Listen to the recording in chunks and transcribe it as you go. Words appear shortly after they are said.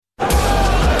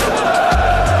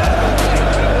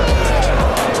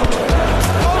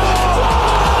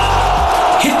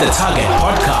the Target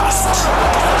podcast.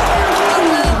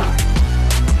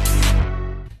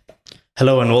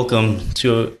 Hello and welcome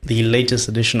to the latest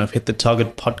edition of Hit the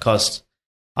Target podcast.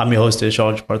 I'm your host,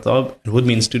 George Parthab, and with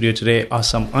me in studio today are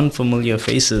some unfamiliar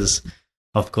faces.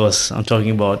 Of course, I'm talking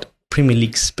about Premier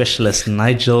League specialist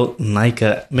Nigel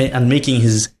Nika and making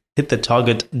his Hit the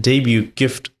Target debut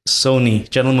gift, Sony.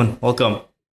 Gentlemen, welcome.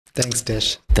 Thanks,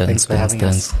 Desh. Thanks for having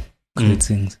us.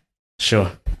 Greetings.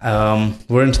 Sure.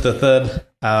 We're into the third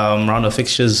round of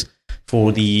fixtures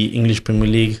for the English Premier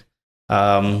League.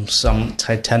 Some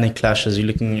titanic clashes.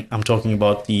 I'm talking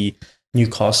about the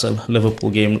Newcastle Liverpool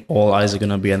game. All eyes are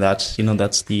going to be on that.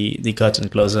 That's the curtain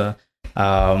closer.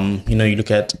 You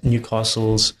look at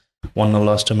Newcastle's 1-0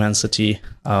 loss to Man City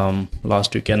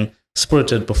last weekend.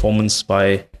 Spirited performance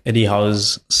by Eddie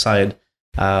Howe's side.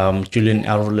 Julian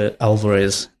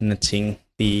Alvarez netting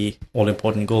the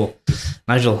all-important goal.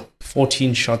 Nigel,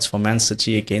 14 shots for Man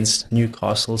City against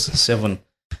Newcastle's 7.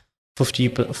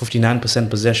 59%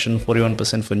 possession,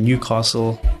 41% for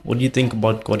Newcastle. What do you think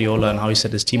about Guardiola and how he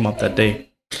set his team up that day?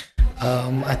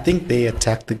 I think they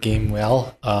attacked the game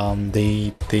well.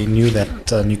 They knew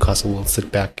that Newcastle will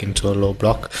sit back into a low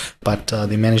block, but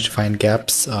they managed to find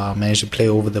gaps, managed to play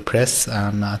over the press,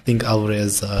 and I think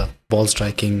Alvarez ball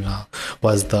striking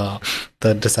was the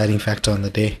deciding factor on the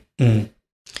day.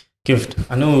 Gift,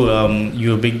 I know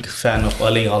you're a big fan of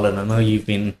Erling Haaland. I know you've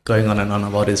been going on and on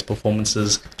about his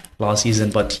performances last season,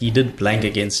 but he did blank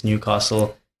against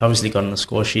Newcastle. Obviously got on the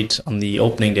score sheet on the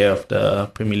opening day of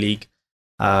the Premier League.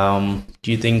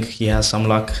 Do you think he has some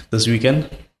luck this weekend?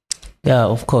 Yeah,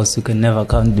 of course. You can never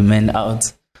count the man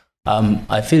out.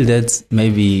 I feel that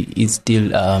maybe he's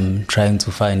still trying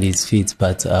to find his feet,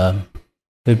 but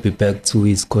he'll be back to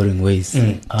his scoring ways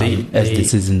as the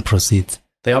season proceeds.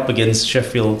 They're up against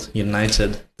Sheffield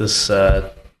United this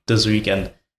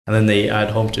weekend, and then they are at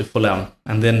home to Fulham,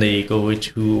 and then they go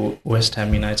to West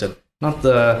Ham United. Not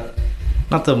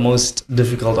the most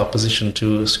difficult opposition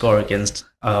to score against,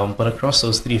 but across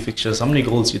those three fixtures, how many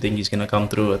goals do you think he's going to come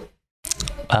through with?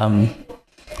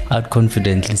 I'd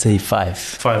confidently say 5.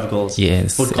 5 goals?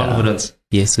 Yes. With confidence?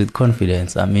 Yes, with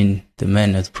confidence. I mean, the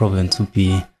man has proven to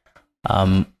be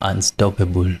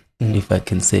unstoppable, if I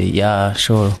can say. Yeah,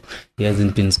 sure, he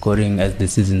hasn't been scoring as the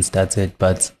season started,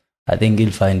 but I think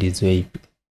he'll find his way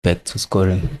back to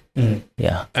scoring.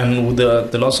 Yeah. And with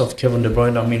the loss of Kevin De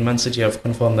Bruyne, I mean, Man City have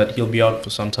confirmed that he'll be out for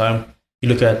some time. You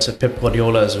look at Pep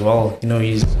Guardiola as well.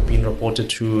 He's been reported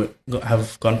to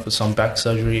have gone for some back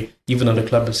surgery, even though the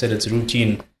club has said it's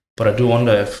routine. But I do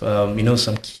wonder if,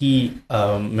 some key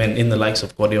men in the likes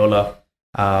of Guardiola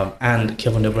and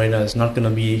Kevin De Bruyne is not going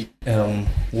to be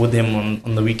with him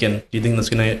on the weekend. Do you think that's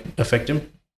going to affect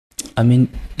him? I mean,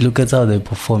 look at how they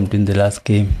performed in the last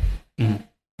game.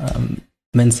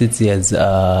 Man City has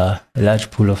a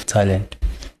large pool of talent.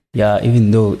 Yeah,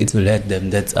 even though it will hurt them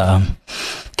that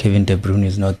Kevin De Bruyne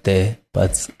is not there,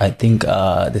 but I think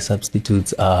the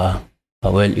substitutes are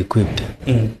well equipped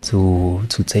to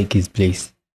take his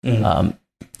place.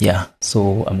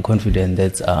 So I'm confident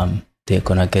that they're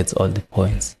gonna get all the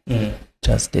points,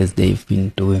 just as they've been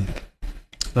doing.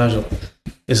 Nigel,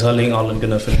 is Erling Haaland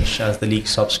gonna finish as the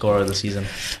league's top scorer this season?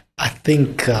 I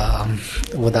think,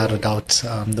 without a doubt,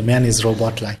 the man is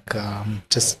robot-like.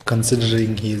 Just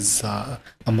considering his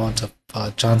amount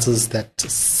of chances that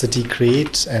City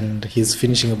create and his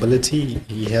finishing ability,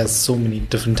 he has so many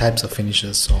different types of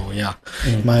finishes. So, yeah,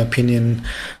 in my opinion,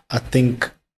 I think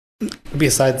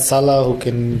besides Salah, who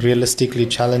can realistically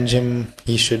challenge him,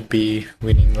 he should be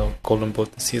winning the Golden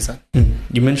Boot this season.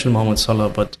 You mentioned Mohamed Salah,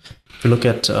 but if you look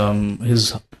at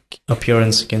his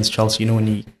appearance against Chelsea, when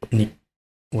he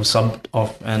was subbed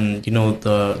off, and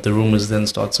the rumors then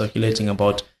start circulating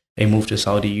about a move to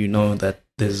Saudi. That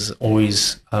there's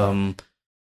always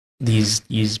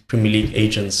these Premier League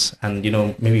agents and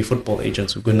maybe football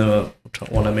agents who are gonna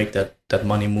want to make that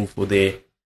money move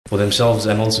for themselves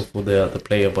and also for the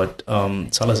player. But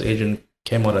Salah's agent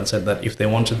came out and said that if they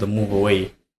wanted the move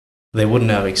away, they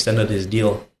wouldn't have extended his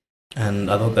deal, and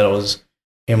I thought that was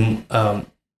him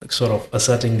sort of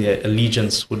asserting their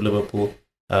allegiance with Liverpool.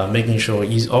 Making sure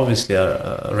he's obviously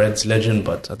a Reds legend,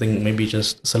 but I think maybe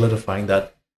just solidifying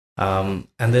that. And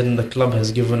then the club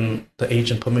has given the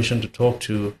agent permission to talk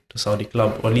to the Saudi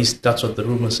club, or at least that's what the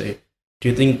rumors say. Do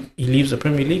you think he leaves the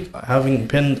Premier League having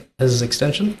penned his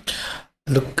extension?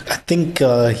 Look, I think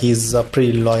he's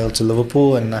pretty loyal to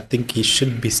Liverpool, and I think he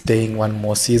should be staying one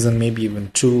more season, maybe even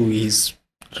 2. He's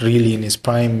really in his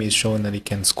prime. He's shown that he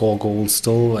can score goals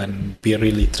still and be a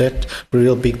real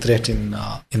big threat in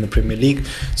the Premier League.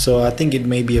 So I think it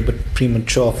may be a bit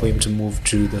premature for him to move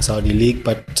to the Saudi League.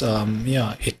 But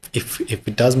if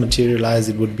it does materialize,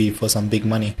 it would be for some big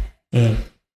money.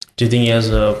 Do you think he has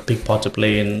a big part to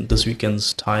play in this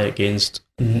weekend's tie against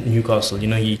Newcastle?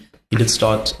 He did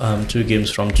start 2 games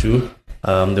from 2.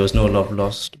 There was no love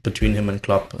lost between him and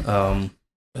Klopp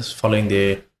following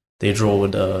their draw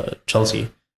with Chelsea.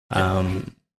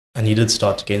 And he did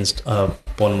start against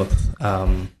Bournemouth,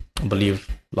 I believe,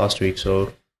 last week. So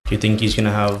do you think he's going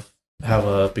to have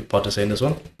a big part to say in this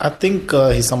one? I think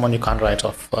he's someone you can't write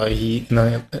off. He,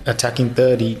 attacking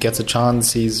third, he gets a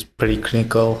chance. He's pretty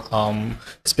clinical.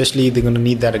 Especially they're going to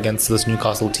need that against this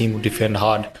Newcastle team who defend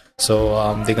hard. So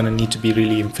they're going to need to be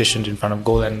really efficient in front of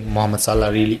goal, and Mohamed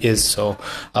Salah really is. So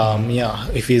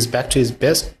if he's back to his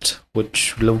best,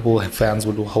 which Liverpool fans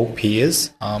would hope he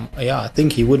is, I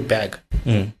think he would bag.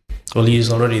 Well,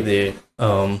 he's already the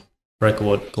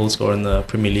record goal scorer in the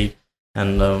Premier League.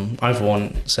 And I, for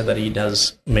one, said that he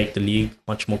does make the league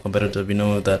much more competitive.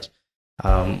 That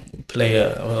a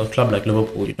club like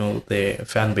Liverpool, their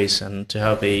fan base, and to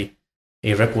have a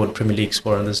record Premier League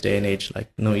scorer in this day and age, like,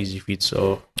 no easy feat.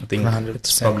 So I think 100%.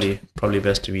 It's probably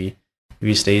best if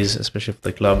he stays, especially for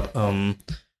the club.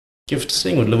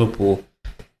 Staying with Liverpool,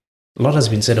 a lot has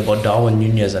been said about Darwin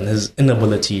Núñez and his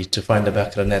inability to find the back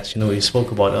of the net. He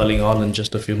spoke about Erling Haaland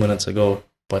just a few minutes ago.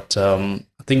 But I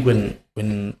think when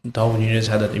Darwin Núñez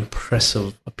had that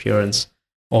impressive appearance,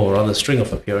 or rather string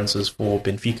of appearances for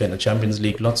Benfica in the Champions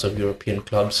League, lots of European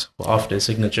clubs were after his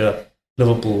signature.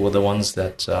 Liverpool were the ones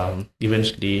that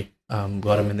eventually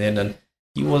got him in the end, and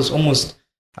he was almost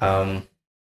going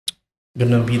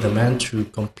to be the man to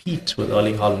compete with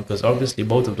Erling Haaland, because obviously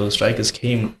both of those strikers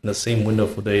came in the same window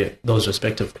for those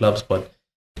respective clubs, but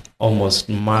almost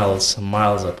miles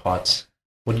apart.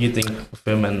 What do you think of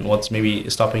him, and what's maybe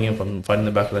stopping him from finding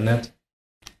the back of the net?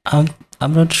 I'm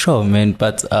not sure, man,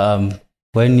 but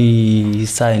when he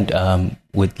signed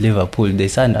with Liverpool, they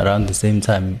signed around the same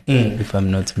time, if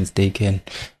I'm not mistaken.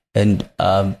 And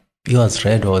he was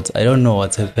red hot. I don't know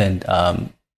what's happened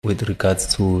with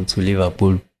regards to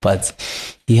Liverpool, but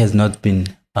he has not been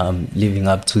living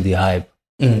up to the hype.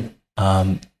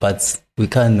 But we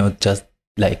cannot just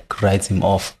write him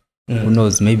off. Who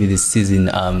knows, maybe this season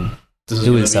he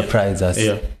will surprise us,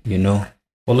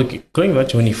 Well, look, going back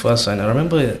to when he first signed, I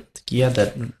remember he had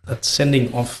that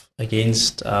sending off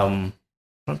against,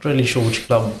 not really sure which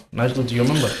club. Nigel, do you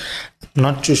remember?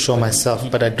 Not too sure myself,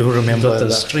 but I do remember. He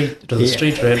got the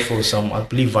straight red for some, I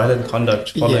believe, violent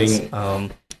conduct following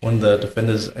one of the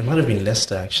defenders. It might have been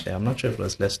Leicester, actually. I'm not sure if it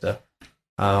was Leicester.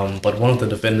 But one of the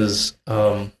defenders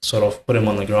sort of put him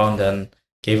on the ground and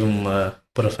gave him a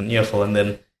bit of an earful, and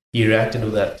then he reacted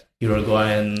with that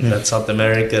Uruguayan, that South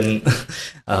American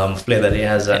flair that he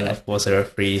has, and of course the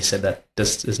referee said that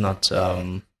this is not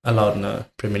allowed in the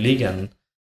Premier League, and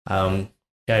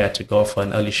he had to go for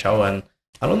an early shower, and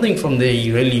I don't think from there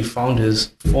he really found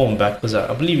his form back, because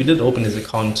I believe he did open his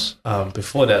account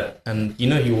before that, and he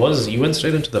went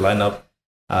straight into the lineup,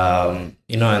 and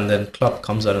then Klopp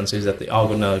comes out and says that they are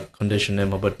going to condition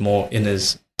him a bit more in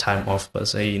his time off, per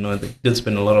se. They did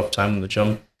spend a lot of time in the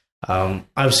gym.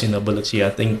 I've seen the ability.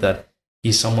 I think that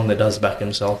he's someone that does back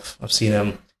himself. I've seen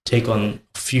him take on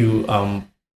a few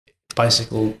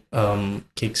bicycle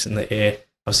kicks in the air.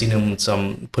 I've seen him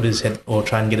put his head or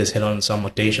try and get his head on some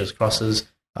audacious crosses.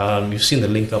 You've seen the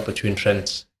link up between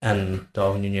Trent and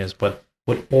Darwin Núñez, but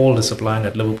with all the supply in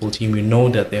that Liverpool team, we know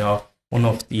that they are one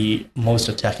of the most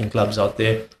attacking clubs out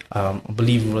there. I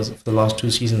believe it was for the last 2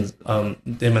 seasons,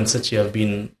 them and City have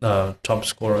been top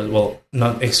scorers. Well,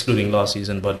 not excluding last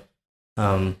season, but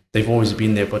they've always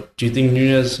been there. But do you think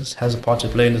Núñez has a part to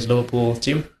play in this Liverpool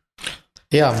team?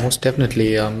 Yeah, most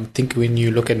definitely. I think when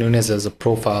you look at Núñez as a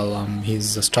profile,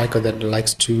 he's a striker that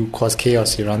likes to cause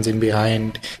chaos. He runs in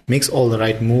behind, makes all the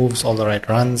right moves, all the right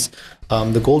runs.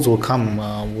 The goals will come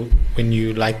when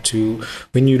you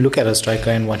look at a striker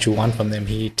and what you want from them.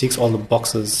 He ticks all the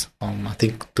boxes. I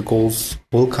think the goals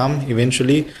will come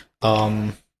eventually.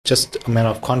 Just a matter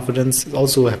of confidence.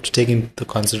 Also have to take into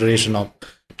consideration of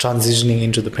transitioning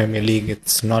into the Premier League.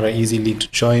 It's not an easy league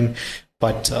to join.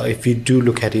 But if you do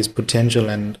look at his potential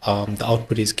and the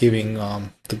output he's giving,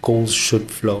 the goals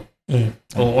should flow. Well,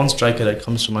 one striker that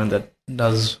comes to mind that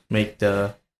does make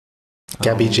the...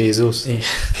 Gabby Jesus.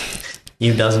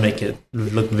 He does make it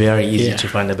look very easy to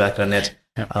find the back of the net.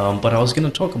 Yeah. But I was going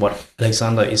to talk about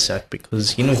Alexander Isak,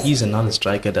 because, he's another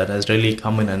striker that has really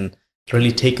come in and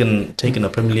really taken a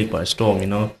Premier League by storm.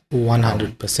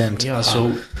 100%. Yeah.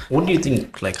 So, what do you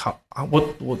think? Like,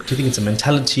 what do you think? It's a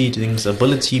mentality? Do you think it's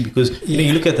ability? Because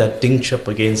you look at that ding chip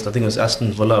against, I think it was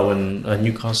Aston Villa when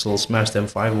Newcastle smashed them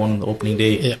 5-1 the opening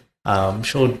day. Yeah. I'm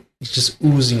sure he's just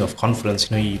oozing of confidence.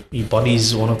 He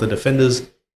bodies one of the defenders,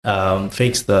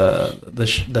 fakes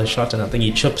the shot, and I think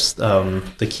he chips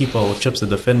the keeper or chips the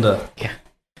defender. Yeah.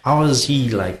 How has he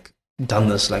done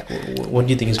this? What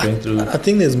do you think he's going through? I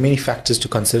think there's many factors to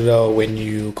consider when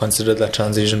you consider the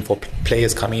transition for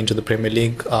players coming into the Premier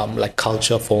League, like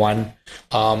culture for one.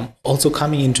 Also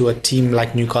coming into a team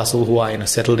like Newcastle, who are in a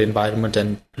settled environment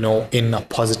and in a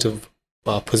positive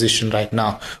position right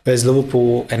now. Whereas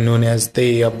Liverpool and Nunez,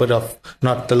 they are a bit of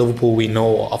not the Liverpool we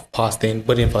know of past, they're a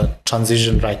bit of a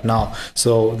transition right now.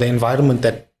 So the environment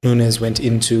that Nunez went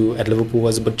into at Liverpool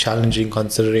was a bit challenging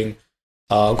considering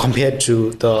compared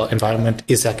to the environment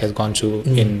Isak has gone to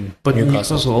in but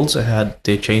Newcastle also had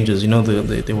their changes.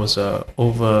 There was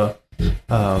the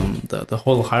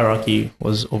whole hierarchy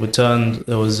was overturned.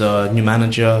 There was a new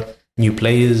manager, new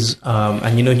players,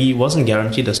 and he wasn't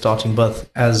guaranteed a starting berth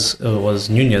as was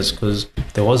Nunez, because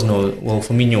there was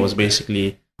Firmino was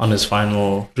basically on his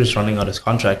final, just running out his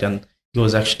contract, and he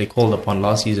was actually called upon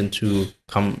last season to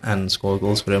come and score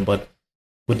goals for him. But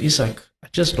with Isak, I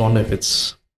just wonder if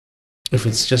it's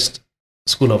just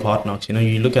school of hard knocks.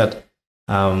 You look at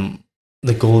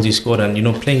the goals he scored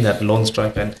and, playing that lone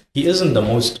striker. And he isn't the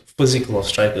most physical of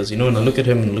strikers. When I look at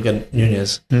him and look at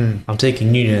Nunez, I'm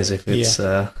taking Nunez if it's...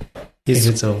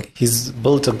 He's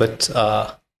built a bit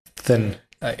thin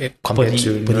compared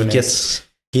to Nunez.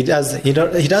 He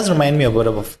does remind me a bit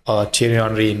of Thierry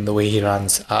Henry in the way he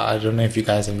runs. I don't know if you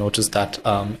guys have noticed that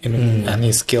in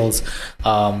his skills.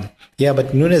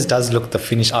 But Nunez does look the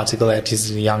finished article at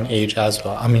his young age as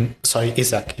well.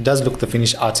 Isak. He does look the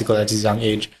finished article at his young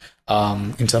age.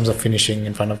 In terms of finishing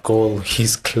in front of goal,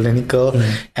 he's clinical,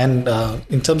 and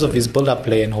in terms of his build-up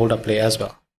play and hold-up play as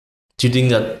well. Do you think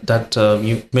that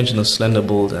you mentioned the slender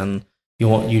build, and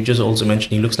you just also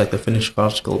mentioned he looks like the finished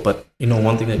article, but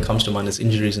one thing that comes to mind is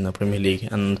injuries in the Premier League,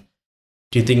 and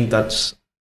do you think that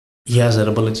he has that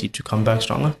ability to come back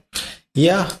stronger?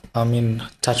 Yeah,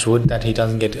 touch wood that he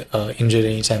doesn't get injured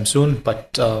anytime soon,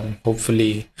 but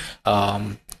hopefully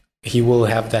he will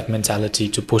have that mentality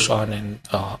to push on and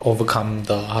overcome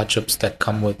the hardships that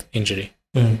come with injury.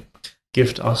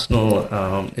 Gift Arsenal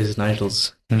is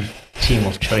Nigel's team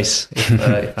of choice.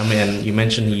 If I may, and you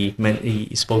mentioned he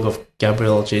spoke of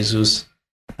Gabriel Jesus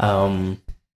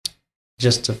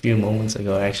just a few moments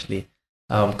ago, actually.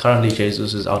 Currently,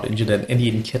 Jesus is out injured, and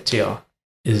Eddie Nketiah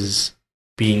is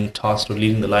being tasked with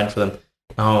leading the line for them.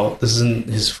 Now, this isn't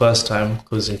his first time,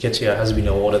 because Nketiah has been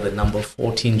awarded the number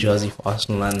 14 jersey for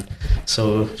Arsenal, and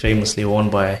so famously worn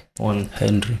by one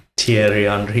Thierry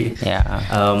Henry.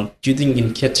 Yeah. Do you think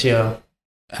Nketiah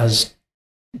has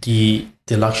the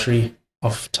luxury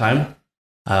of time?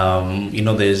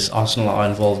 There's Arsenal are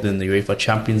involved in the UEFA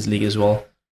Champions League as well.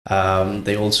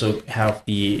 They also have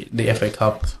the FA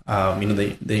Cup.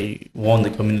 They won the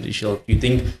Community Shield. Do you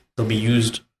think they'll be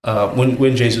used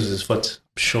when Jesus is fit?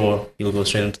 I'm sure he'll go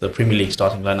straight into the Premier League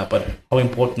starting lineup. But how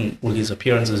important will his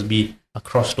appearances be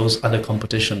across those other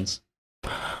competitions?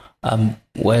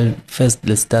 Well, first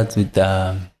let's start with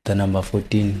the number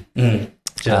 14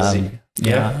 jersey.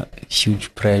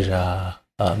 Huge pressure,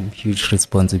 huge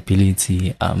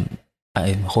responsibility.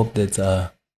 I hope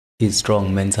that he's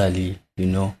strong mentally,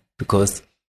 because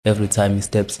every time he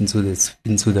steps into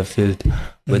the field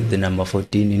with the number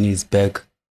 14 in his back,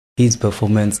 his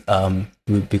performance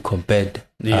will be compared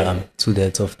to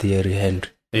that of Thierry Henry.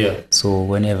 Yeah. So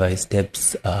whenever he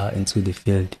steps into the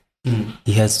field,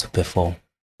 he has to perform.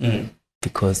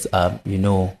 Because you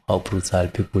know how brutal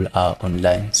people are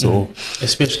online. So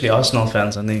especially Arsenal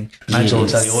fans, I think Nigel will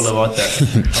tell you all about that.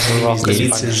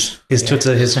 His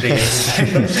Twitter history.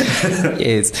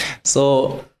 Yes.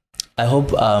 So I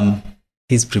hope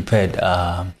he's prepared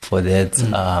for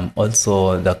that.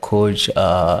 Also the coach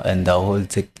and the whole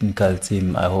technical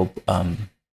team, I hope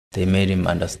they made him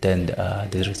understand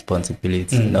the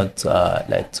responsibility, not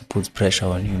to put pressure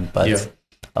on him, but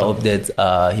I hope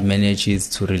that he manages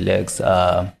to relax,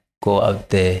 go out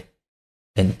there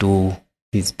and do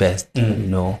his best.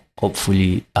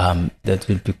 Hopefully that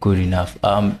will be good enough.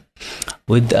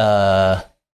 With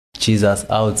Jesus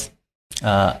out,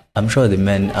 I'm sure the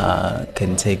man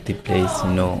can take the place,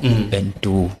 and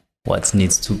do what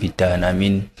needs to be done. I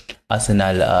mean,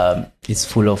 Arsenal is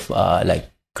full of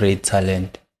great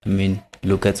talent. I mean,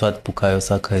 look at what Bukayo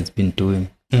Saka has been doing,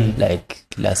 like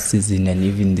last season and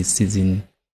even this season.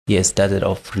 He has started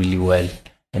off really well,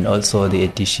 and also the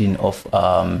addition of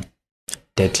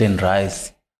Declan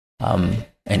Rice,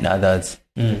 and others.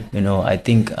 I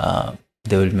think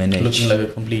they will manage. Looking like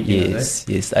a complete unit, right?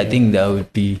 Yes. I think they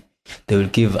will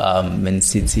give Man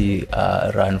City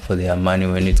a run for their money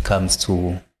when it comes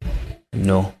to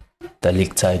the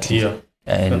league title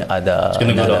and other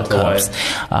cups.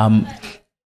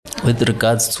 With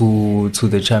regards to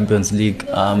the Champions League,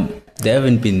 they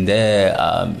haven't been there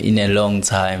in a long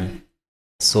time,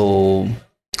 so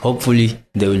hopefully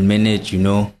they will manage,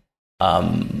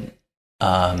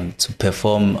 to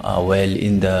perform well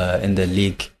in the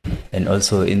league and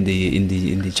also in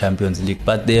the Champions League.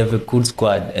 But they have a good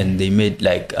squad and they made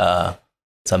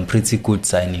some pretty good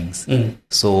signings.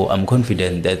 So I'm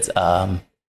confident that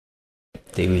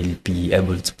they will be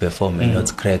able to perform and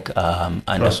not crack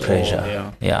under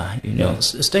pressure.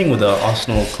 Staying with the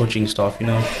Arsenal coaching staff,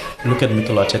 look at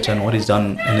Mikel Arteta and what he's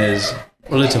done in his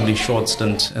relatively short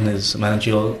stint in his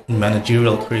managerial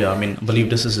career. I mean, I believe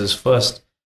this is his first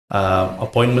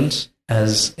appointment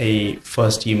as a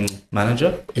first team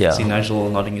manager. Yeah. See Nigel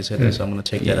nodding his head there, so I'm going to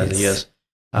take that as a yes.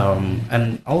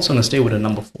 And I also want to stay with the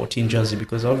number 14 jersey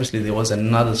because obviously there was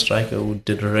another striker who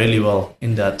did really well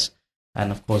in that. And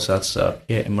of course, that's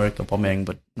Pierre-Emerick Aubameyang.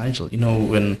 But Nigel,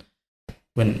 when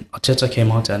Arteta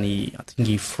came out and I think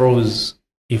he froze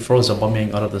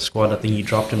Aubameyang out of the squad. I think he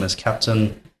dropped him as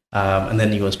captain, and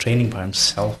then he was training by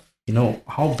himself.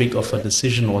 How big of a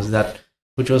decision was that?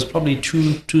 Which was probably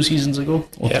two seasons ago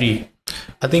or 3.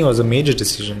 I think it was a major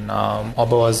decision. Aubameyang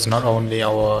was not only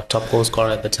our top goal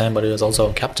scorer at the time, but he was also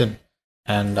our captain.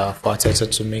 And for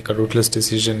Arteta to make a ruthless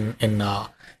decision in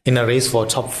a race for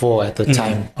top 4 at the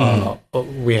time.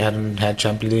 We hadn't had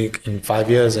Champions League in 5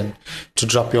 years, and to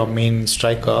drop your main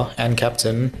striker and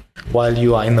captain while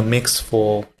you are in the mix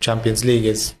for Champions League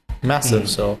is massive.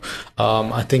 So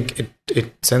I think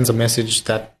it sends a message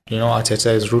that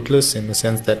Arteta is ruthless in the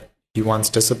sense that he wants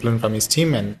discipline from his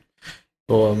team, and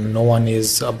no one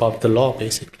is above the law,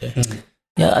 basically.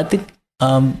 Yeah, I think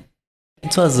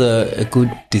it was a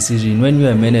good decision. When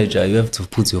you're a manager, you have to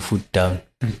put your foot down.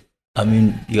 I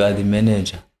mean, you are the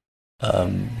manager.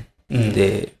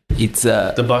 It's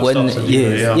the buck when stops at you,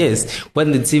 yes.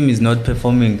 When the team is not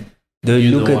performing, they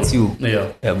look at you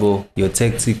about your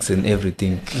tactics and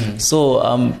everything. So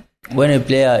when a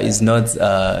player is not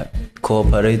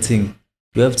cooperating,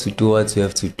 you have to do what you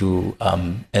have to do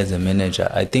as a manager.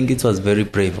 I think it was very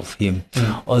brave of him.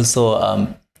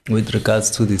 Also, with regards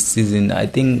to this season, I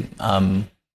think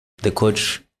the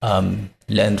coach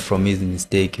learned from his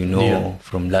mistake.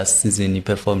 From last season, he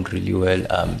performed really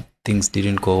well. Things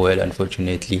didn't go well,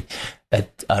 unfortunately,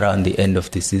 at around the end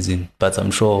of the season. But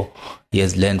I'm sure he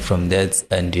has learned from that,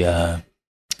 and he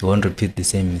won't repeat the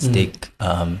same mistake.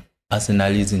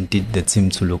 Arsenal is indeed the team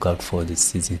to look out for this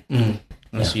season.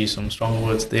 I see some strong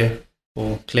words there,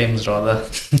 or claims rather.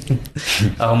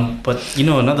 But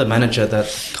another manager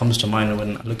that comes to mind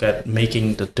when I look at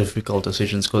making the difficult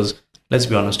decisions, because let's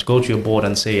be honest, to go to your board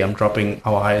and say, I'm dropping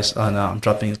our highest earner, I'm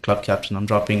dropping his club captain, I'm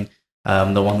dropping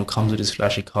the one who comes with his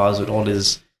flashy cars, with all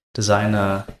his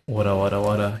designer,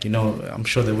 whatever. I'm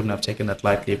sure they wouldn't have taken that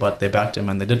lightly, but they backed him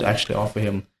and they did actually offer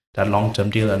him that long-term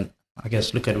deal. And I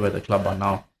guess look at where the club are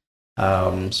now.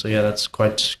 That's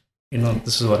quite,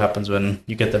 this is what happens when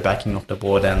you get the backing of the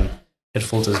board and it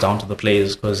filters down to the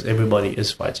players, because everybody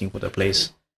is fighting for their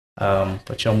place.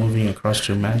 But you're moving across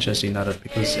to Manchester United,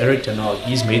 because Erik ten Hag,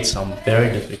 he's made some very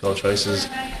difficult choices,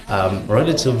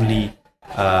 relatively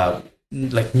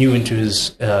new into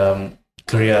his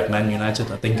career at Man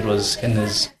United. I think it was in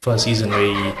his first season where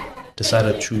he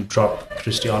decided to drop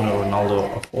Cristiano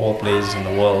Ronaldo, of all players in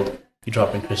the world. He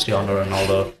dropping Cristiano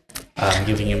Ronaldo,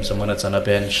 giving him some minutes on a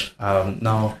bench.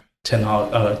 Now Ten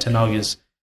Hag is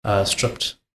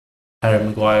stripped Harry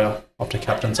Maguire off the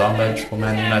captain's armband for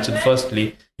Man United.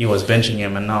 Firstly, he was benching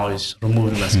him, and now he's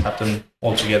removed him as captain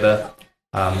altogether.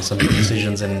 Some big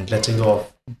decisions and letting go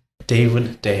of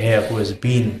David De Gea, who has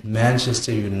been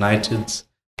Manchester United's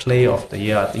player of the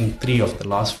year, I think 3 of the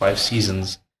last 5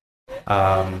 seasons.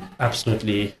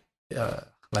 Absolutely, where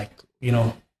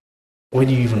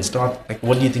do you even start?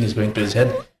 What do you think is going through his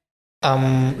head?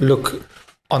 Look,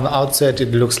 on the outset,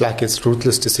 it looks like it's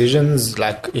ruthless decisions.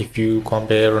 Like if you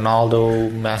compare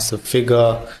Ronaldo, massive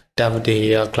figure, David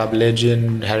De Gea, club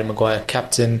legend, Harry Maguire,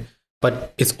 captain,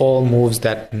 but it's all moves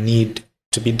that need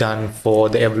to be done for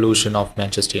the evolution of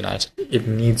Manchester United. It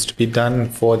needs to be done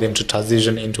for them to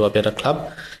transition into a better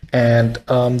club, and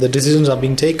the decisions are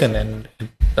being taken. And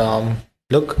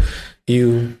look,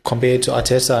 you compare it to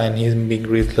Arteta and him being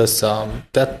ruthless.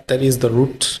 That is the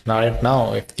route right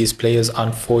now. If these players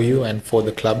aren't for you and for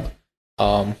the club,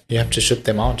 you have to ship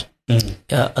them out.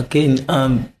 Yeah. Again,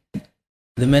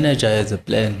 the manager has a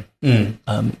plan.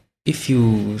 If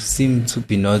you seem to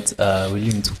be not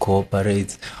willing to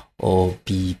cooperate or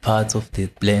be part of the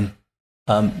plan,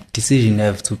 decisions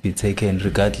have to be taken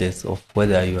regardless of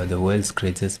whether you are the world's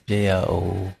greatest player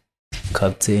or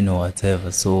captain or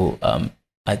whatever. So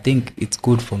I think it's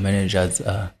good for managers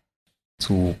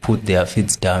to put their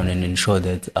feet down and ensure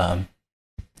that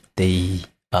they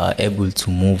are able to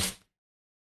move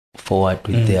forward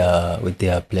with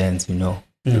their plans,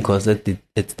 because at the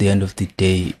end of the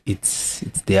day, it's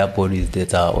their bodies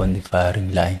that are on the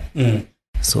firing line.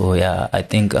 So yeah, I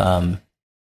think Ten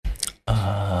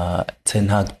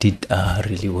Hag did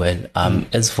really well.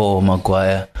 As for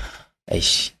Maguire,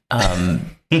 his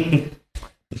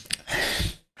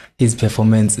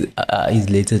performance, his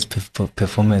latest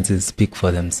performances speak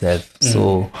for themselves.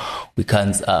 So we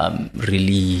can't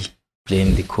really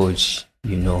blame the coach,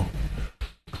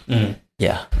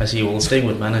 Yeah. I see. Well, staying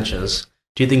with managers,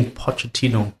 do you think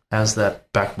Pochettino has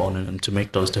that backbone in him to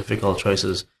make those difficult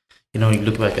choices? You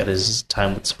look back at his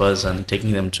time with Spurs and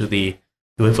taking them to the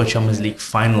UEFA Champions League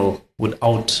final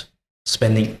without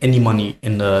spending any money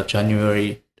in the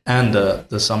January and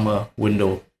the summer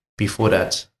window before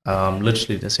that.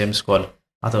 Literally the same squad.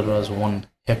 I thought it was one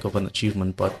heck of an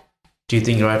achievement. But do you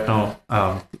think right now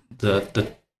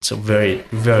it's a very,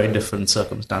 very different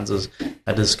circumstances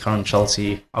at this current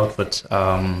Chelsea outfit?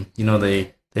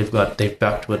 They've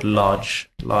backed with large.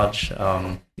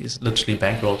 He's literally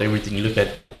bankrolled everything. You look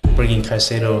at bringing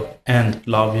Caicedo and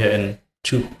Lavia in,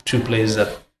 two players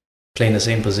that play in the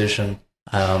same position.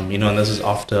 And this is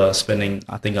after spending,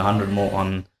 I think, 100 more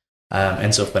on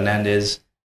Enzo Fernandez.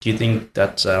 Do you think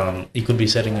that he could be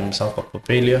setting himself up for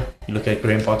failure? You look at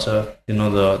Graham Potter, the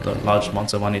large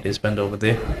amounts of money they spend over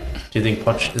there. Do you think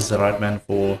Poch is the right man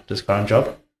for this current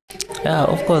job? Yeah,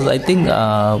 of course. I think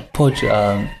Poch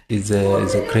is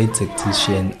a great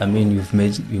tactician. I mean,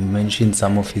 you mentioned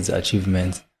some of his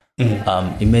achievements.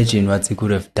 Imagine what he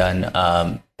could have done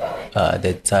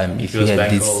that time if he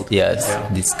had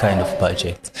this kind of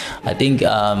budget. I think,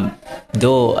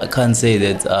 though I can't say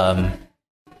that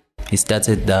he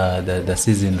started the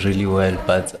season really well,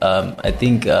 but I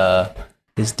think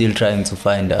he's still trying to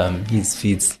find his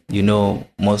feet.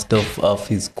 Most of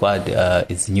his squad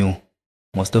is new.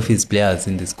 Most of his players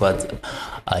in the squad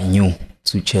are new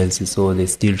to Chelsea, so they're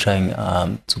still trying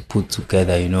to put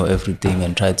together, everything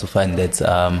and try to find that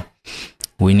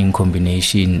winning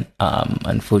combination.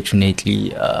 Unfortunately,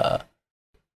 the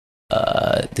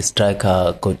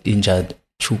striker got injured,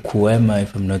 Chukwuemeka,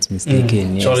 if I'm not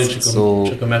mistaken.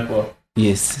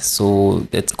 Yes, so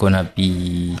that's gonna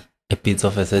be a bit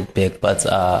of a setback, but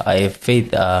I have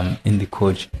faith in the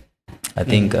coach. I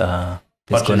think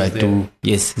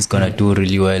he's gonna do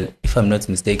really well. If I'm not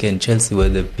mistaken, Chelsea were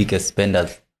the biggest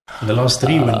spenders. The last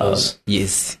 3 windows.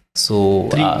 Yes. So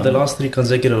the last 3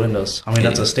 consecutive windows. I mean,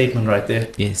 that's a statement right there.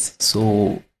 Yes.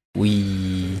 So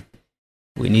he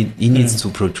needs to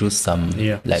produce some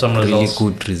really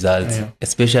good results,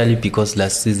 especially because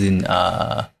last season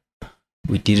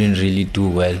we didn't really do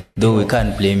well. Though we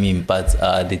can't blame him, but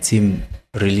the team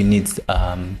really needs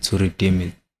to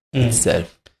redeem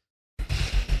itself.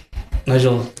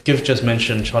 Nigel, Gift just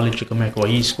mentioned Charlie Chukwuemeka.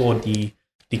 He scored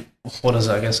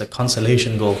a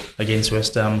consolation goal against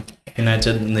West Ham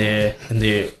United in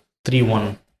the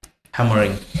 3-1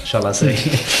 hammering, shall I say,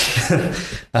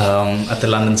 at the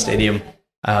London Stadium.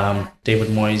 David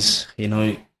Moyes,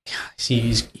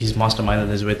 he's masterminded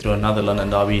his way through another London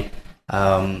derby.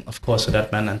 Of course,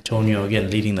 that man Antonio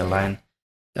again leading the line.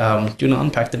 Do you want to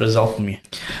unpack the result for me?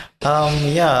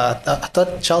 I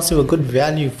thought Chelsea were good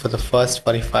value for the first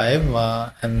 45,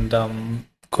 and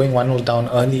going 1-0 down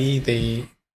early, they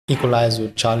equalized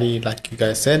with Charlie, like you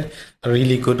guys said. A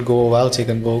really good goal, well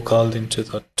taken goal, curled into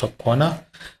the top corner.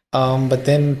 But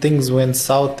then things went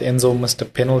south. Enzo missed a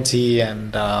penalty,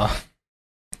 and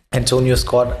Antonio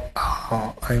scored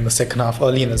early in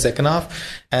the second half,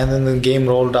 and then the game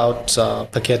rolled out.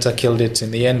 Paqueta killed it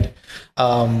in the end.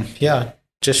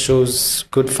 Just shows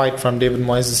good fight from David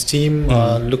Moyes' team.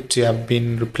 Looked to have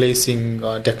been replacing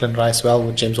Declan Rice well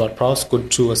with James Ward-Prowse. Good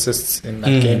 2 assists in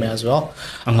that game as well.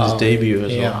 On his debut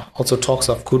as well. Also talks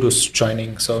of Kudus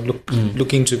joining. So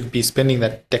looking to be spending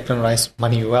that Declan Rice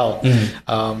money well.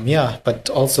 But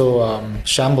also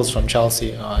shambles from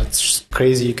Chelsea. It's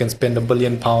crazy. You can spend £1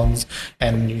 billion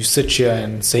and you sit here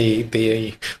and say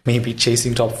they may be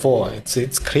chasing top 4.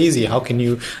 It's crazy. How can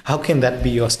that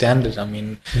be your standard? I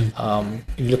mean,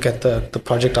 you look at the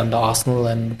project under Arsenal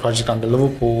and the project under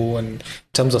Liverpool, and in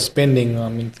terms of spending, I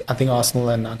mean, I think Arsenal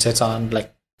and Arteta are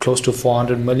like close to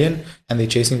 400 million, and they're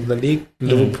chasing the league.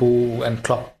 Liverpool and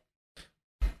Klopp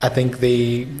I think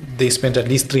they spent at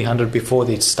least 300 before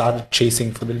they started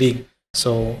chasing for the league.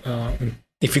 So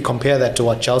if you compare that to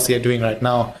what Chelsea are doing right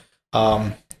now,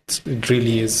 it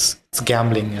really is, it's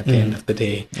gambling at the end of the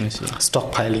day.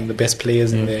 Stockpiling the best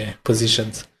players in their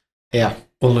positions. Yeah.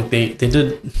 Well, look, they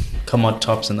did come out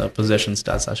tops in the possession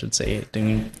stats, I should say. I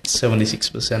think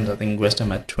 76%. I think West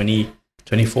Ham had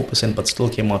 24%, but still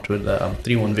came out with a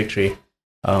 3-1 victory.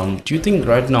 Do you think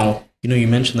right now, you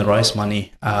mentioned the Rice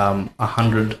money,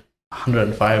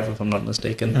 105, if I'm not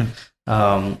mistaken.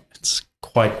 It's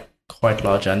quite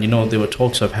large. And, there were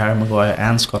talks of Harry Maguire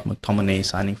and Scott McTominay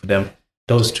signing for them.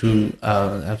 Those two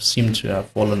have seemed to have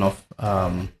fallen off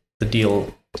the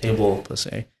deal table, per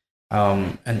se.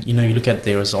 And, you look at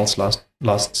their results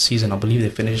last season, I believe they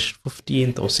finished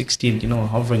 15th or 16th,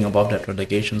 hovering above that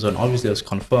relegation zone. Obviously, it was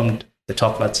confirmed. The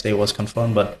top flight stay was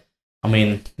confirmed. But, I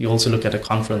mean, you also look at a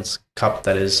Conference Cup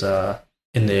that is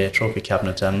in the trophy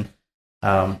cabinet. And,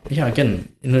 again,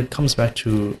 it comes back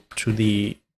to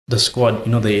the squad.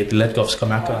 They let go of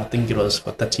Scamacca. I think it was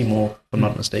for Tatimo, if I'm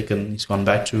not mistaken. He's gone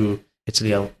back to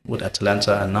Italy with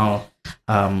Atalanta. And now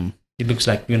it looks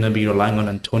like you're going to be relying on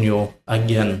Antonio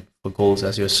again for goals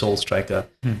as your sole striker.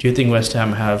 Do you think West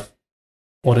Ham have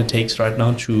what it takes right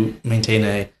now to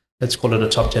maintain let's call it a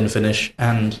top 10 finish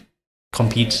and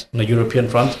compete on the European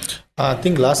front? I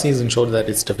think last season showed that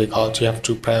it's difficult. You have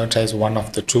to prioritize one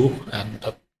of the two, and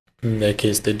in their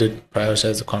case, they did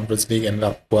prioritize the Conference League. Ended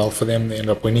up well for them. They ended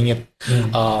up winning it.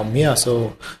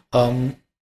 So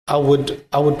I would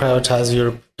prioritize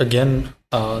Europe again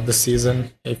this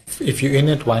season. If you're in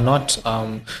it, why not?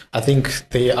 I think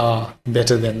they are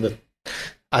better than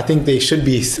I think they should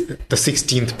be the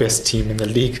 16th best team in the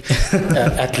league,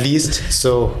 at least.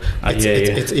 So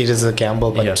it is a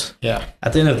gamble, but yeah.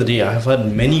 At the end of the day, I have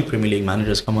heard many Premier League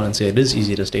managers come on and say it is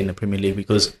easy to stay in the Premier League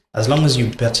because as long as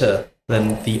you're better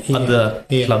than the other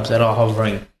clubs that are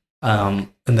hovering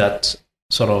in that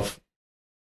sort of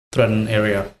threatened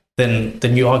area, then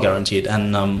you are guaranteed.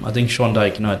 And I think Sean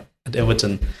Dyche, at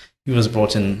Everton, he was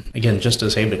brought in again just to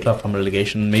save the club from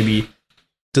relegation, maybe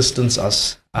distance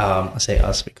us. I say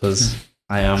us because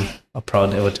I am a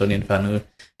proud Evertonian fan who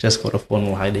just got a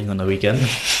 4-0 hiding on the weekend.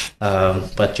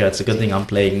 But it's a good thing I'm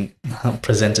playing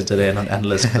presenter today and not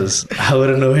analyst because I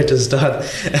wouldn't know where to start.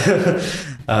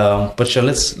 But sure,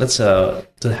 let's to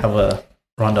have a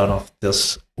rundown of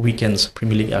this weekend's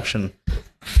Premier League action.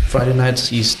 Friday night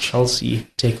sees Chelsea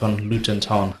take on Luton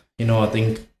Town. I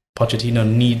think Pochettino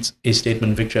needs a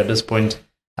statement victory at this point.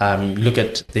 Look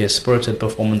at their spirited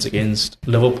performance against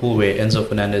Liverpool, where Enzo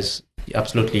Fernandez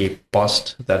absolutely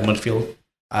bossed that midfield.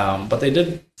 But they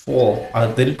did fall.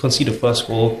 They did concede the first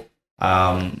goal,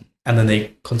 and then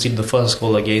they conceded the first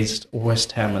goal against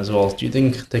West Ham as well. Do you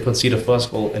think they conceded the first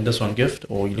goal in this one gift,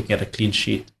 or are you looking at a clean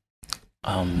sheet?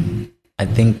 I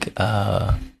think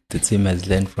the team has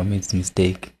learned from its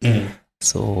mistake.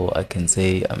 So I can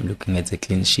say I'm looking at a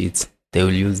clean sheet. They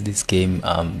will use this game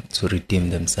to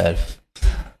redeem themselves.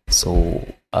 So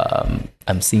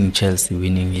I'm seeing Chelsea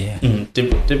winning here.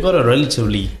 They've got a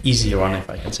relatively easy run, if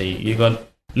I can say. You got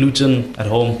Luton at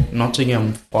home,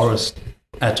 Nottingham Forest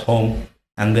at home,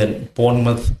 and then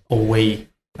Bournemouth away,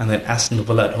 and then Aston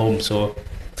Villa at home. So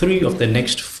 3 of the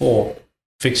next 4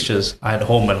 fixtures are at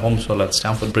home. So at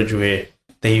Stamford Bridge, where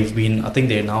they've been, I think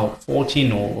they're now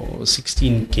 14 or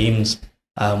 16 games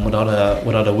without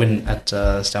a win at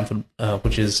Stamford,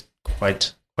 which is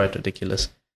quite ridiculous.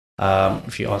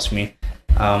 If you ask me.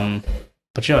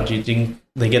 But do you think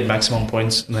they get maximum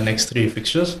points in the next 3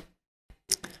 fixtures?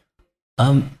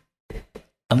 I'm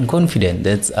confident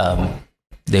that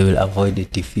they will avoid a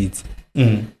defeat.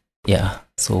 Yeah,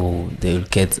 so they will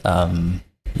get the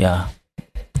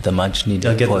much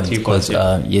needed points because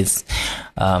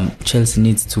Chelsea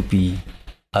needs to be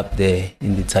up there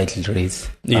in the title race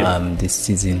this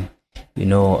season.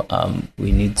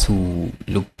 We need to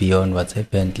look beyond what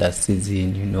happened last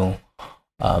season.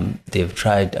 They've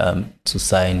tried to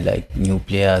sign like new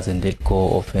players and let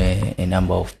go of a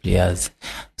number of players.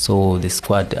 So the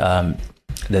squad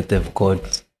that they've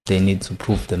got, they need to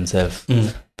prove themselves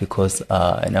because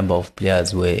a number of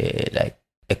players were like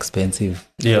expensive.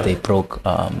 They broke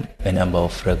a number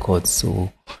of records.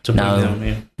 So now,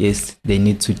 yes, they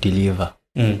need to deliver.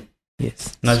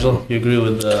 Yes. Nigel, you agree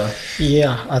with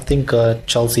Yeah, I think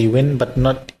Chelsea win, but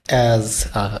not as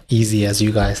easy as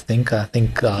you guys think. I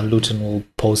think Luton will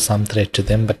pose some threat to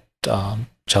them, but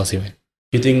Chelsea win.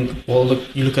 You think,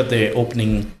 you look at their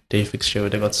opening day fixture,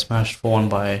 they got smashed 4-1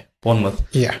 by Bournemouth.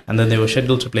 Yeah. And then they were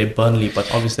scheduled to play Burnley, but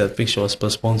obviously that fixture was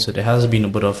postponed, so there has been a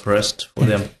bit of rest for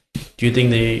them. Do you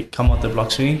think they come out the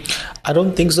block swinging? I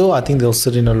don't think so. I think they'll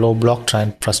sit in a low block, try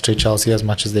and frustrate Chelsea as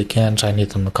much as they can, try and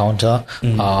hit them the counter.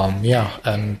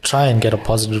 And try and get a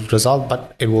positive result,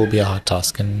 but it will be a hard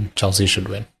task and Chelsea should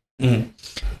win.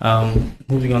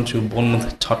 Moving on to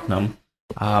Bournemouth, Tottenham.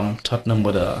 Tottenham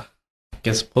would,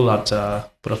 pull out,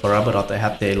 put up a rabbit out their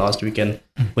hat there last weekend,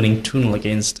 winning 2-0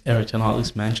 against Eric Ten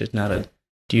Hag's Manchester United.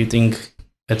 Do you think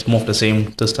it's more of the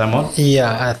same this time on?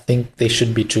 Yeah, I think they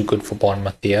should be too good for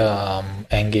Bournemouth here.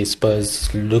 Ange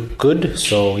Spurs look good,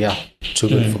 so yeah, too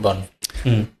good for Bournemouth.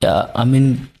 Yeah, I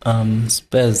mean,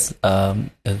 Spurs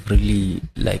have really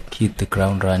hit the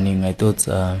ground running. I thought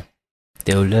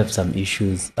they will have some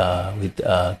issues with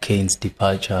Kane's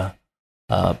departure,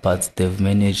 but they've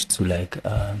managed to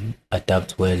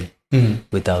adapt well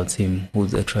without him,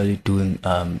 who's actually doing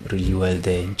really well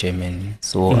there in Germany.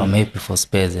 So I'm happy for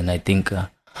Spurs, and I think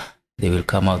they will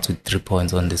come out with 3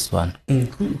 points on this one.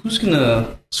 Who's going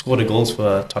to score the goals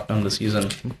for Tottenham this season?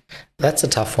 That's a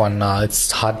tough one.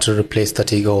 It's hard to replace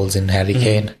 30 goals in Harry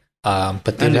Kane.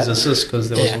 But and his assists, because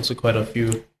there was also quite a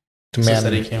few assists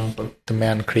that he came up with. The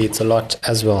man creates a lot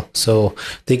as well. So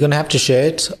they're going to have to share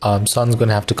it. Son's going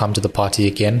to have to come to the party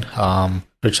again.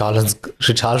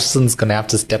 Richarlison's going to have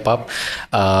to step up,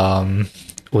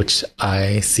 which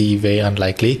I see very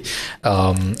unlikely.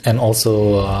 And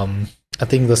also... I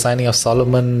think the signing of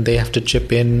Solomon, they have to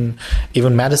chip in.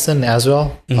 Even Maddison as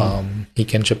well. He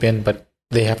can chip in, but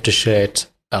they have to share it.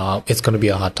 It's going to be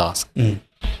a hard task.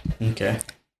 Okay.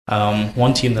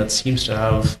 One team that seems to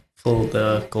have filled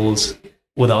the goals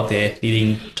without their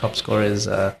leading top scorer is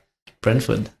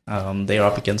Brentford. They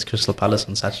are up against Crystal Palace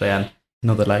on Saturday, and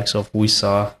the likes of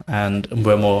Wissa and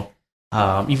Mbeumo,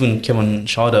 even Kevin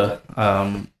Schade,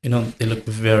 they look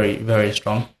very, very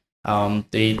strong.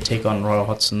 They take on Roy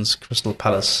Hodgson's Crystal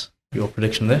Palace. Your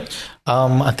prediction there?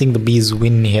 I think the Bees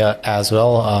win here as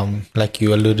well. Like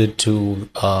you alluded to,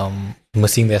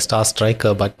 missing their star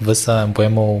striker, but Wissa and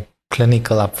Mbeumo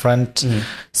clinical up front,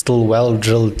 still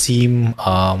well-drilled team.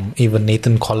 Even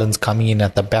Nathan Collins coming in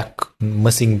at the back,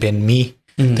 missing Ben Mee.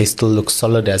 They still look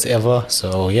solid as ever.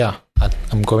 So yeah,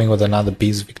 I'm going with another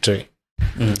Bees victory.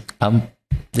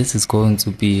 This is going to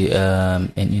be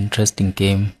an interesting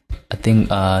game. I think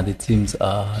the teams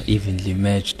are evenly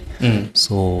matched.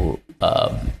 So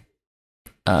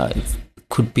it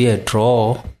could be a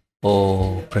draw,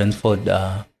 or Brentford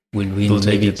will win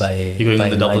maybe by You're going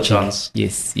with the double margin. chance?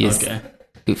 Yes. Okay.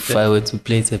 If I were to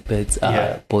place a bet,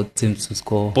 both teams to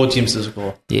score. Both teams to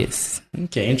score? Yes.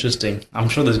 Okay, interesting. I'm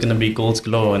sure there's going to be goals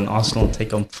galore when Arsenal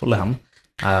take on Fulham.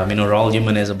 Raul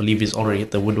Jimenez, I believe, he's already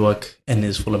hit the woodwork in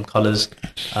his Fulham colours.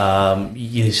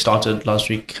 He started last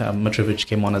week. Mitrovic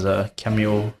came on as a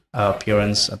cameo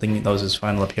appearance. I think that was his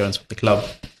final appearance with the club.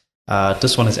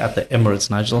 This one is at the Emirates,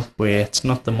 Nigel, where it's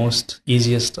not the most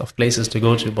easiest of places to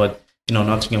go to, but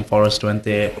Nottingham Forest went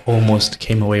there, almost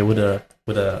came away with a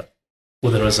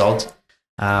result.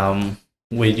 Where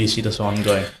do you see this one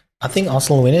going? I think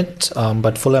Arsenal win it,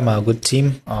 but Fulham are a good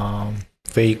team.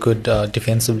 Very good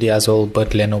defensively as well.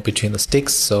 Bert Leno between the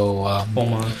sticks. So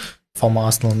former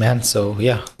Arsenal man. So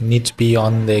yeah, need to be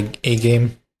on the A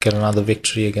game. Get another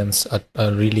victory against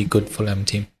a really good Fulham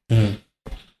team. Do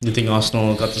you think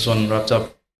Arsenal got this one wrapped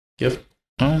up? Gift?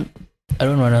 I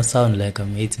don't want to sound like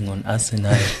I'm hating on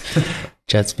Arsenal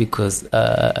just because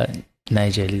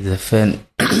Nigel is a fan.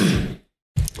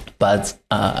 But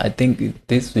I think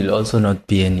this will also not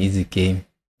be an easy game.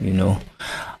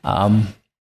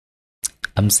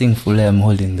 I'm seeing Fulham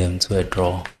holding them to a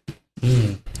draw.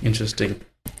 Interesting.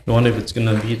 I wonder if it's going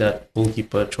to be that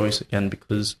goalkeeper choice again,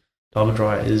 because David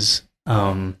Raya is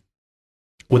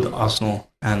with Arsenal,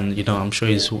 and I'm sure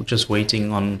he's just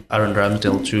waiting on Aaron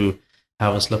Ramsdale to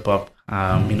have a slip up.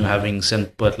 Having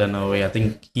sent Bert Leno away. I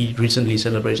think he recently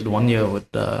celebrated 1 year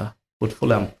with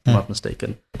Fulham, if I'm not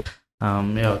mistaken.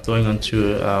 Going on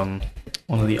to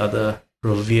one of the other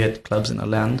revered clubs in the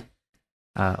land.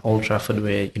 Old Trafford,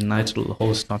 where United will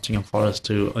host Nottingham Forest,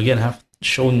 to again have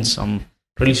shown some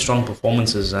really strong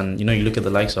performances. And you look at the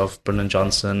likes of Brendan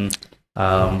Johnson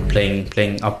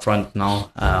playing up front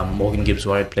now, Morgan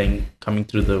Gibbs-White coming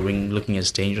through the wing, looking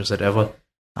as dangerous as ever.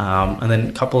 And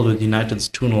then coupled with United's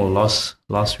 2-0 loss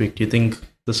last week, do you think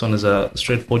this one is a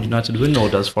straightforward United win, or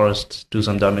does Forest do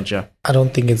some damage here? I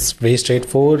don't think it's very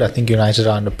straightforward. I think United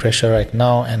are under pressure right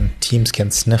now, and teams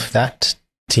can sniff that.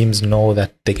 Teams know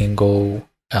that they can go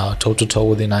toe-to-toe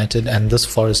with United, and this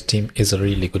Forest team is a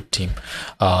really good team.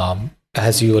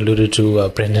 as you alluded to,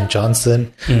 Brendan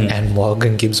Johnson and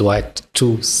Morgan Gibbs-White,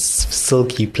 two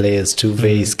silky players, two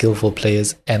very skillful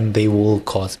players, and they will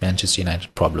cause Manchester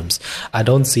United problems. I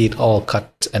don't see it all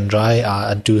cut and dry.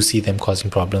 I do see them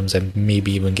causing problems and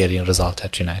maybe even getting a result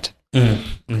at United.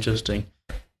 Interesting.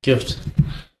 Gift.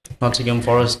 Nottingham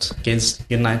Forest against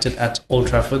United at Old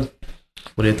Trafford.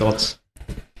 What are your thoughts?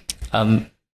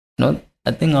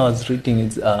 I think I was reading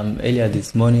it earlier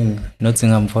this morning.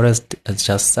 Nottingham Forest has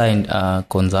just signed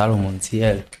Gonzalo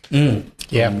Montiel.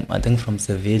 I think from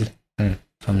Seville,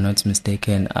 if I'm not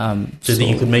mistaken. Do you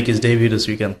think he could make his debut this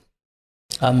weekend?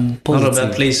 Not a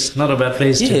bad place. Not a bad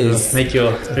place to make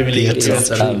your Premier League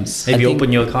appearance. Maybe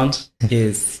open your account.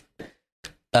 Yes,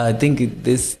 I think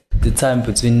the time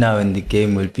between now and the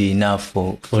game will be enough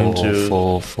for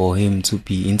him to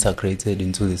be integrated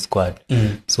into the squad.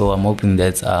 So I'm hoping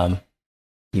that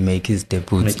he make his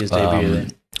debut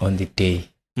on the day.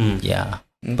 Yeah,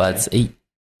 okay. But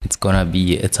it's gonna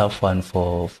be a tough one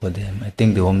for them. I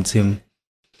think the home team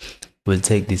will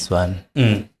take this one.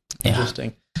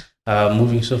 Interesting.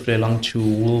 Moving swiftly along to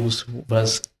Wolves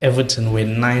versus Everton, where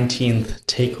 19th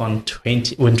take on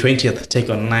 20th take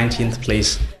on 19th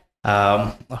place.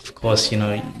 Of course, you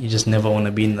just never want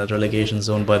to be in that relegation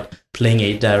zone, but playing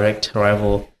a direct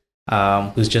rival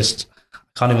who's just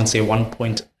can't even say 1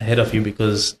 point ahead of you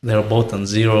because they're both on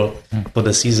 0 for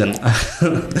the season.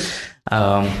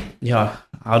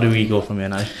 How do we go from here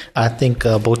now? I think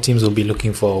both teams will be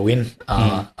looking for a win.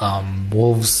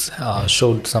 Wolves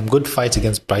showed some good fight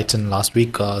against Brighton last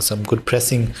week, some good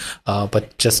pressing,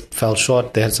 but just fell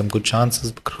short. They had some good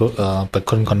chances, but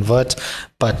couldn't convert.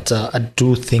 But I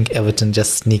do think Everton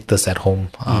just sneaked this at home.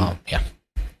 I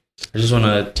just want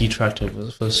to detract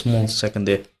for a small second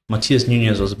there. Matías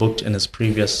Núñez was booked in his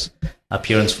previous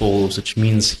appearance for Wolves, which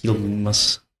means he'll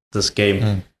miss this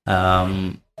game.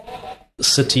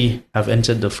 City have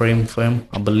entered the frame for him.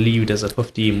 I believe there's a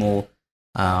 50 more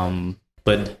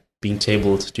bid being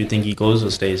tabled. Do you think he goes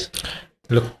or stays?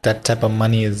 Look, that type of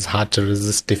money is hard to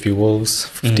resist if you Wolves.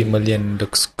 50 million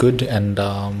looks good, and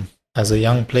as a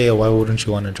young player, why wouldn't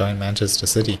you want to join Manchester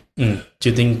City? Do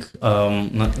you think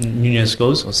Núñez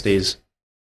goes or stays?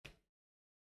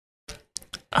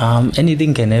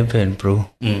 Anything can happen, bro.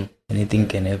 Anything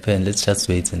can happen. Let's just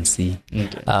wait and see.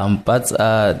 Okay. But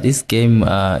this game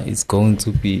is going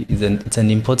to be it's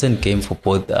an important game for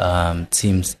both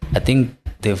teams. I think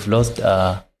they've lost.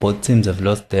 Both teams have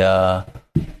lost their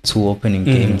 2 opening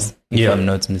games, if I'm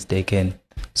not mistaken.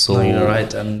 So no, you're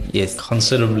right, and yes,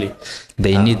 considerably.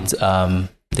 They need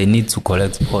to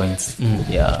collect points.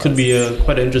 Yeah, it could be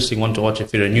quite an interesting one to watch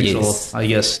if you're a neutral. Yes. I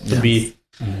guess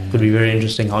could be very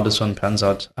interesting how this one pans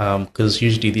out, because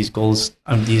usually these goals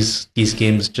these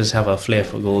games just have a flair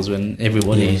for goals when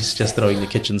everybody is just throwing the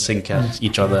kitchen sink at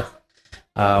each other.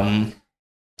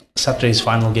 Saturday's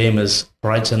final game is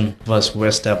Brighton versus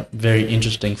West Ham. Very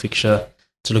interesting fixture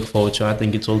to look forward to. I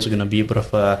think it's also going to be a bit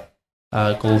of a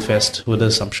goal fest with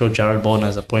this. I'm sure Jared Bourne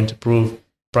has a point to prove.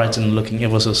 Brighton looking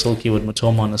ever so silky with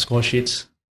Matoma on the score sheets.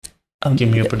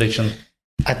 Give me a prediction.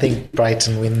 I think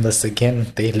Brighton win this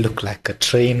again. They look like a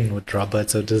train with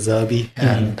Roberto De Zerbi,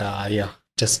 and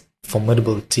just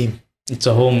formidable team. It's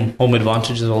a home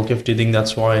advantage as well. Do you think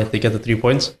that's why they get the 3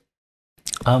 points?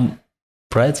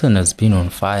 Brighton has been on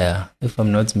fire. If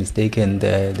I'm not mistaken,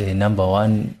 they're number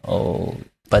 1,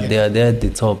 but they're at the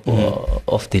top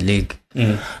of the league.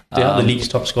 They are the league's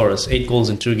top scorers. 8 goals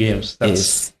in 2 games.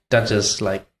 That just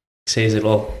says it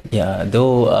all. Yeah,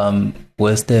 though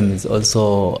West Ham is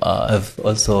also have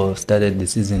also started the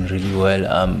season really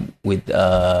well. With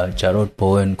Jared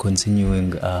Bowen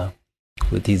continuing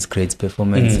with his great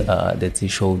performance that he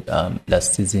showed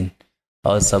last season.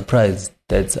 I was surprised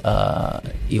that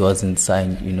he wasn't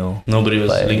signed. Nobody was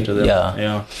linked to them.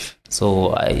 Yeah.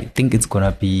 So I think it's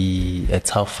gonna be a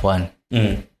tough one.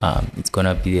 It's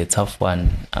gonna be a tough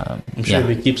one. I'm sure if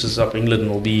he keeps us up, England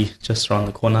will be just around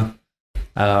the corner.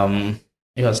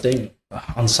 Staying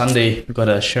on Sunday, we've got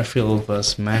a Sheffield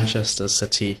versus Manchester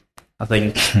City. I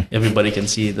think everybody can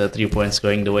see the 3 points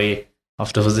going the way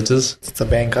of the visitors. It's a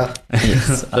banker.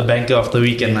 Yes, the banker of the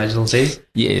weekend, Nigel says.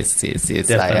 Yes.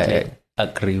 Definitely. I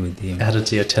agree with him. Add it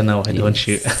to your tenor, why don't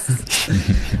you?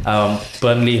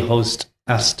 Burnley host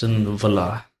Aston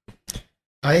Villa.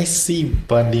 I see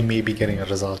Burnley maybe getting a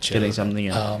result here. Getting something,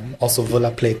 yeah. Also,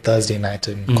 Villa played Thursday night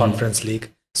in Conference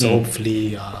League. So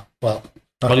hopefully,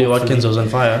 Ollie Watkins was on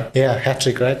fire. Yeah,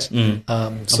 hat-trick, right? I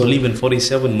believe in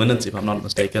 47 minutes, if I'm not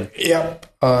mistaken. Yep.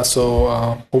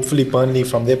 So hopefully Burnley,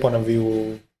 from their point of view,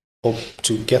 will hope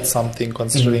to get something,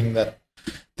 considering that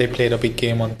they played a big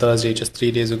game on Thursday, just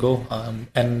 3 days ago,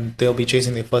 and they'll be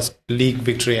chasing their first league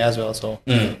victory as well. So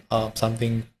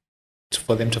something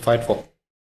for them to fight for.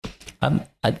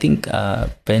 I think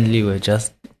Burnley were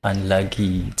just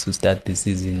unlucky to start the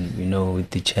season,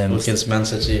 with the champs against Man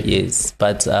City. Yes,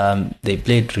 but they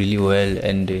played really well,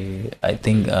 and I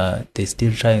think they're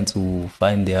still trying to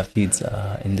find their feet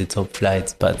in the top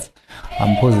flights. But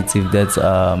I'm positive that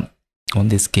on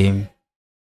this game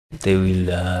they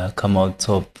will come out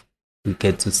top. We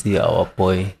get to see our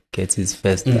boy get his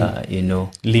first,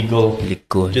 league goal. Do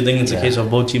you think it's a case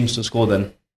of both teams to score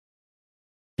then?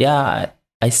 Yeah,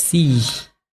 I see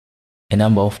a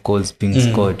number of goals being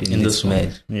scored in this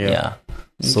match. Yeah.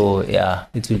 So,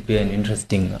 it will be an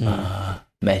interesting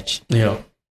match. Yeah,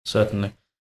 certainly.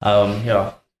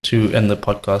 To end the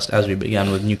podcast, as we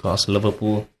began with Newcastle,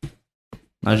 Liverpool.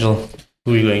 Nigel,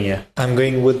 who are you going here? I'm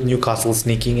going with Newcastle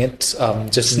sneaking it.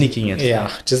 Just sneaking it?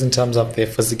 Yeah, just in terms of their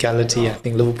physicality. I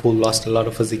think Liverpool lost a lot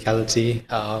of physicality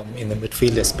in the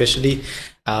midfield especially.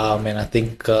 And I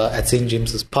think at St.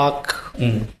 James's Park...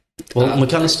 Well,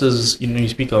 McAllister's, you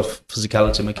speak of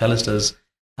physicality, McAllister's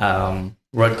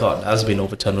red card has been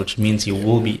overturned, which means he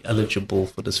will be eligible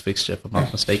for this fixture, if I'm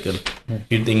not mistaken.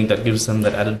 You think that gives them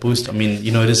that added boost? I mean,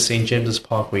 it is St. James's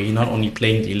Park where you're not only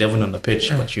playing the 11 on the pitch,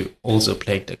 but you also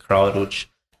play the crowd, which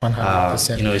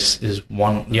 100%. Is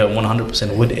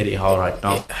 100% with Eddie Howe right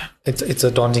now. It's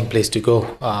a daunting place to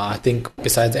go. I think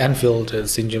besides Anfield,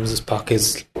 St. James's Park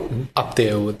is up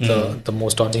there with the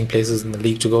most daunting places in the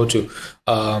league to go to.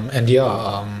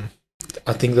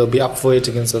 I think they'll be up for it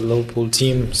against a Liverpool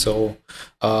team. So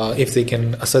if they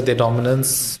can assert their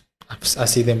dominance, I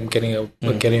see them getting a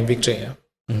victory.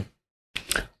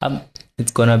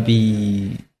 It's gonna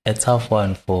be a tough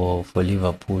one for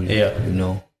Liverpool.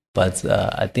 But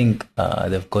I think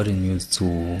they've gotten used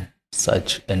to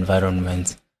such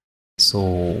environments.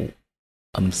 So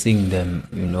I'm seeing them,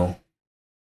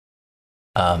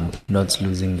 not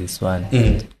losing this one.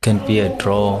 Can be a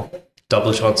draw.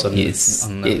 Double shots on yes,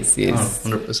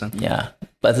 100%. Yeah,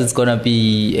 but it's gonna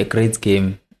be a great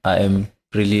game. I am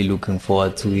really looking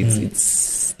forward to it.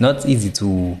 It's not easy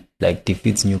to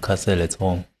defeat Newcastle at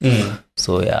home.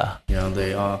 So they're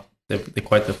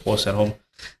quite the force at home.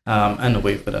 And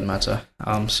away for that matter.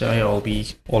 I'll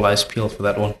be all eyes peeled for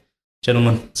that one.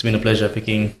 Gentlemen, it's been a pleasure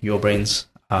picking your brains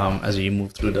as you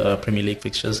move through the Premier League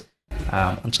fixtures.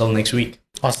 Until next week.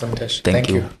 Awesome, Tesh. Thank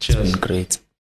you. Cheers. It's been great.